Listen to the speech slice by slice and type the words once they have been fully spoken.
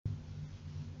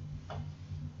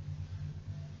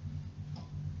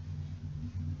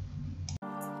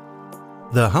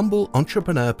The Humble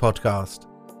Entrepreneur Podcast.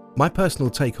 My personal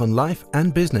take on life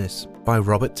and business by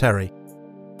Robert Terry.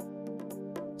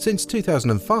 Since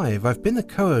 2005, I've been the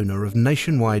co-owner of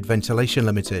Nationwide Ventilation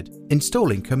Limited,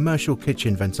 installing commercial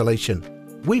kitchen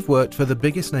ventilation. We've worked for the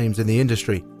biggest names in the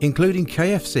industry, including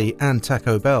KFC and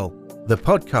Taco Bell. The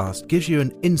podcast gives you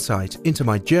an insight into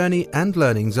my journey and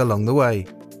learnings along the way.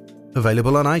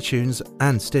 Available on iTunes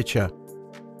and Stitcher.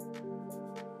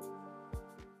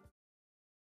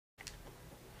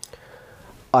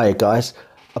 Hiya guys,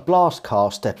 a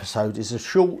Blastcast episode is a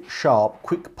short, sharp,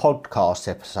 quick podcast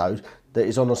episode that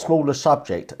is on a smaller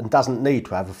subject and doesn't need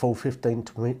to have a full 15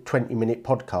 to 20 minute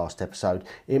podcast episode.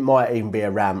 It might even be a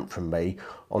rant from me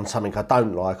on something I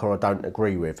don't like or I don't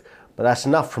agree with. But that's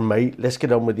enough from me. Let's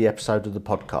get on with the episode of the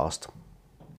podcast.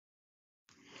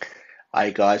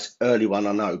 Hey guys, early one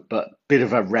I know, but bit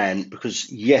of a rant because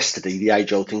yesterday the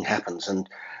age-old thing happens, and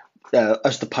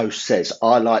as the post says,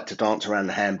 I like to dance around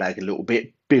the handbag a little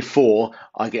bit before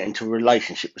I get into a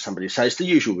relationship with somebody. So it's the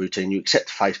usual routine. You accept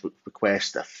a Facebook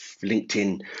request, a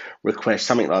LinkedIn request,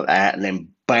 something like that, and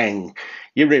then bang,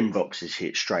 your inbox is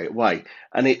hit straight away.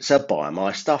 And it's a buy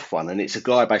my stuff one. And it's a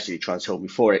guy basically trying to sell me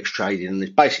Forex trading. And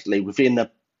it's basically within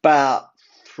about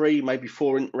 3, maybe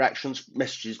 4 interactions,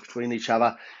 messages between each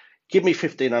other, give me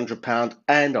 £1,500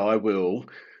 and I will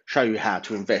show you how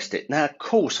to invest it. Now, of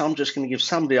course, I'm just going to give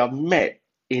somebody I've met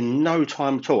in no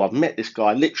time at all. I've met this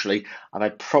guy literally. I've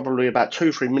had probably about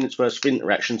 2-3 minutes worth of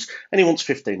interactions, and he wants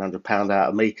 £1,500 out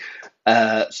of me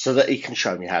so that he can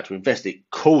show me how to invest it. Of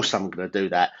course, I'm going to do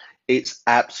that. It's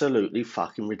absolutely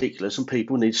fucking ridiculous, and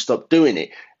people need to stop doing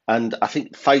it. And I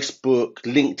think Facebook,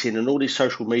 LinkedIn, and all these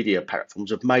social media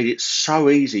platforms have made it so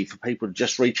easy for people to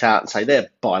just reach out and say, there,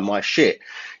 buy my shit.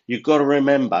 You've got to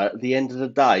remember, at the end of the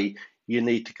day, you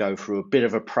need to go through a bit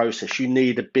of a process. You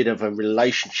need a bit of a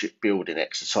relationship building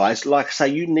exercise. Like I say,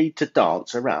 you need to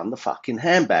dance around the fucking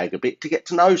handbag a bit to get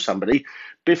to know somebody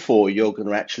before you're going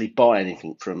to actually buy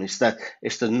anything from them.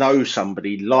 It's to know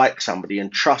somebody, like somebody,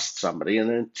 and trust somebody. And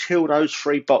until those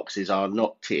 3 boxes are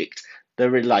not ticked, the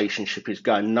relationship is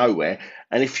going nowhere.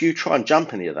 And if you try and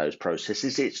jump any of those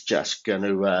processes, it's just going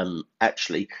to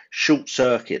actually short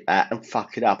circuit that and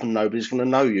fuck it up, and nobody's going to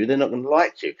know you. They're not going to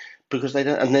like you because they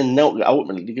don't, and then they're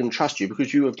ultimately going to trust you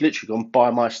because you have literally gone buy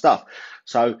my stuff.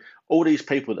 So all these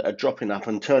people that are dropping up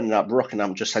and turning up, rocking up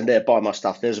and just saying, there, buy my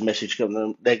stuff, there's a message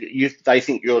coming, they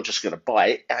think you're just going to buy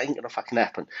it. It ain't going to fucking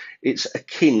happen. It's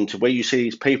akin to where you see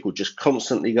these people just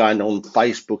constantly going on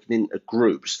Facebook and into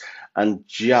groups and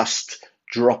just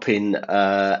dropping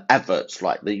adverts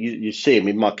like that. You see them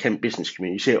in my Kent business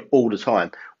community. You see it all the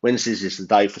time. Wednesdays is the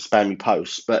day for spammy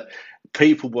posts, but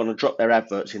people want to drop their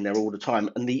adverts in there all the time,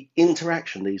 and the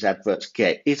interaction these adverts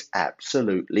get is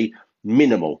absolutely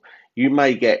minimal. You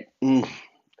may get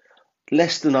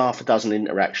less than half a dozen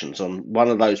interactions on one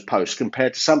of those posts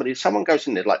compared to somebody. If someone goes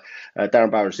in there like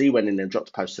Darren Burrows, he went in there and dropped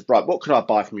a post, said, right, what could I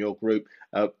buy from your group?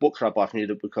 What could I buy from you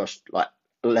that would cost like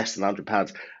less than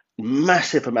 £100?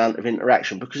 Massive amount of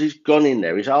interaction because he's gone in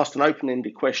there, he's asked an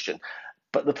open-ended question,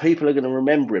 but the people are going to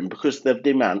remember him because of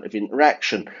the amount of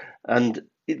interaction. And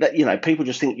people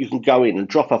just think you can go in and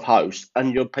drop off host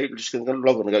and your people just going to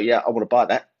log on and go, yeah, I want to buy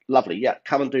that. Lovely. Yeah,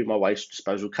 come and do my waste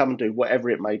disposal. Come and do whatever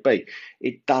it may be.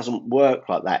 It doesn't work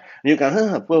like that. And you're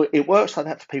going, well, it works like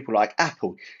that for people like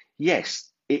Apple. Yes,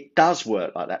 it does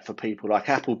work like that for people like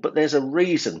Apple, but there's a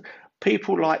reason.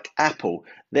 People like Apple,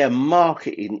 their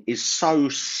marketing is so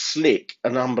slick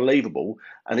and unbelievable,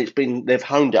 and they've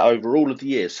honed it over all of the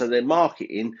years. So their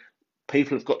marketing,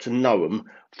 people have got to know them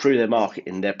through their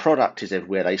marketing. Their product is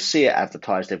everywhere. They see it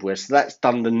advertised everywhere. So that's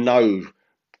done the know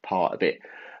part of it.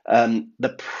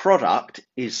 The product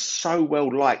is so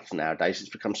well liked nowadays.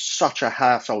 It's become such a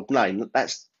household name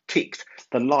that's ticked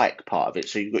the like part of it.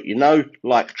 So you've got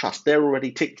like, trust. They're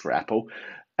already ticked for Apple.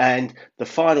 And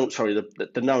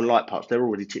the known like parts, they're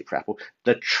already ticked for Apple.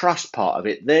 The trust part of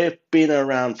it, they've been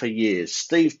around for years.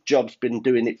 Steve Jobs been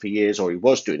doing it for years, or he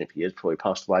was doing it for years before he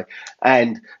passed away.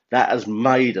 And that has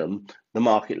made them the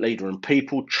market leader. And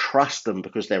people trust them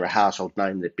because they're a household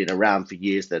name. They've been around for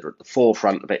years. They're at the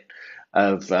forefront of it,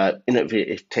 of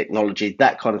innovative technology,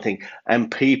 that kind of thing. And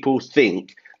people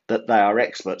think that they are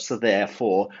experts. So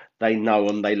therefore, they know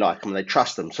them, they like them, they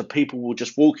trust them. So people will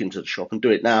just walk into the shop and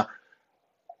do it. Now,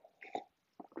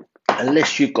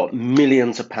 unless you've got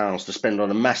millions of pounds to spend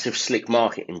on a massive slick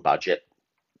marketing budget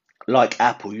like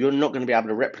Apple, you're not going to be able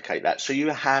to replicate that. So you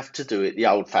have to do it the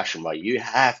old-fashioned way. You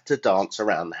have to dance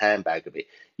around the handbag a bit.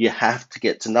 You have to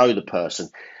get to know the person.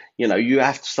 You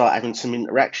have to start having some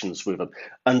interactions with them.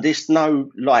 And this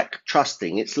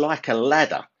trusting, it's like a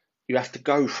ladder. you have to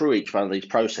go through each one of these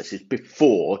processes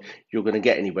before you're going to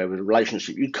get anywhere with a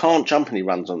relationship. You can't jump any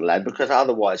runs on the ladder because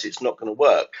otherwise it's not going to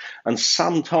work. And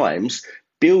sometimes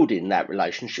building that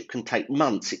relationship can take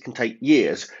months, it can take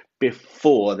years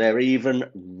before they're even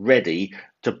ready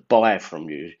to buy from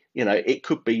you. You know, it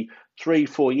could be 3,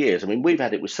 4 years. I mean, we've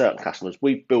had it with certain customers.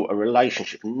 We've built a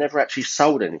relationship and never actually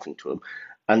sold anything to them.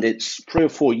 And it's 3 or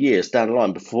 4 years down the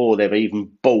line before they've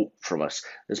even bought from us.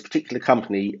 There's a particular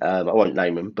company, I won't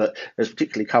name them, but there's a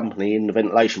particular company in the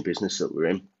ventilation business that we're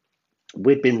in.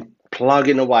 We've been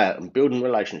plugging away at them, building a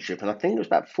relationship. And I think it was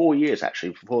about 4 years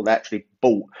actually before they actually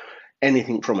bought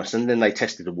anything from us. And then they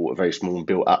tested the water very small and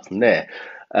built up from there.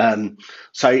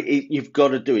 You've got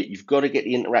to do it. You've got to get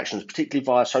the interactions, particularly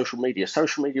via social media.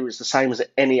 Social media is the same as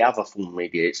any other form of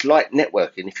media. It's like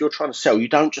networking. If you're trying to sell, you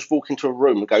don't just walk into a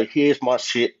room and go, here's my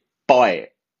shit, buy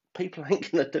it. People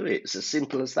ain't going to do it. It's as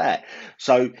simple as that.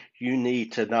 So you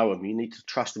need to know them. You need to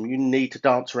trust them. You need to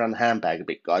dance around the handbag a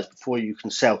bit, guys, before you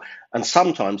can sell. And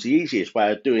sometimes the easiest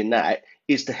way of doing that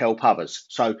is to help others.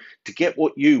 So to get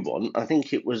what you want, I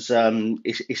think it was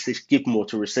it's this give more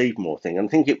to receive more thing. And I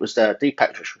think it was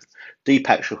Deepak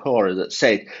Chopra that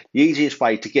said the easiest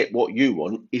way to get what you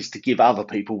want is to give other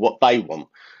people what they want.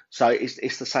 So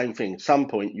it's the same thing. At some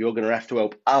point, you're going to have to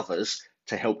help others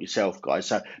to help yourself, guys.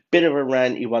 So bit of a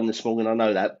ranty one this morning, I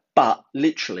know that, but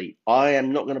literally, I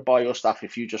am not going to buy your stuff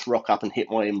if you just rock up and hit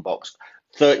my inbox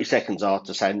 30 seconds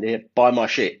after saying, "Here, buy my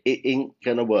shit." It ain't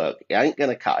going to work. It ain't going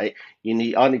to cut it.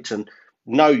 I need to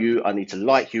know you. I need to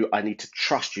like you. I need to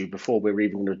trust you before we're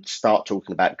even going to start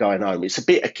talking about going home. It's a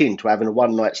bit akin to having a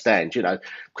one night stand,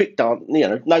 quick dance,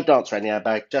 no dance around the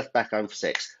handbag, just back home for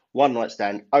sex. One night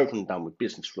stand, open and done with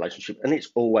business relationship, and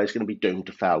it's always going to be doomed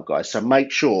to fail, guys. So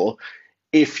make sure,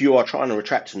 if you are trying to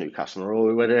attract a new customer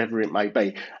or whatever it may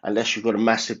be, unless you've got a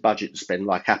massive budget to spend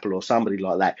like Apple or somebody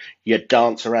like that, you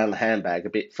dance around the handbag a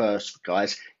bit first,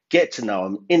 guys. Get to know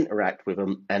them, interact with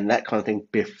them, and that kind of thing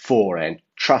beforehand.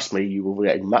 Trust me, you will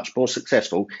get much more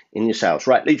successful in your sales.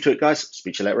 Right, leave to it, guys.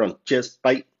 Speak to you later on. Cheers.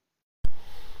 Bye.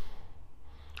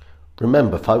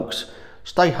 Remember, folks,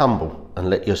 stay humble and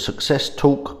let your success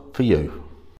talk for you.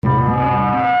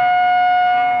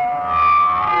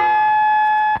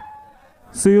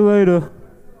 See you later.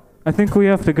 I think we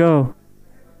have to go.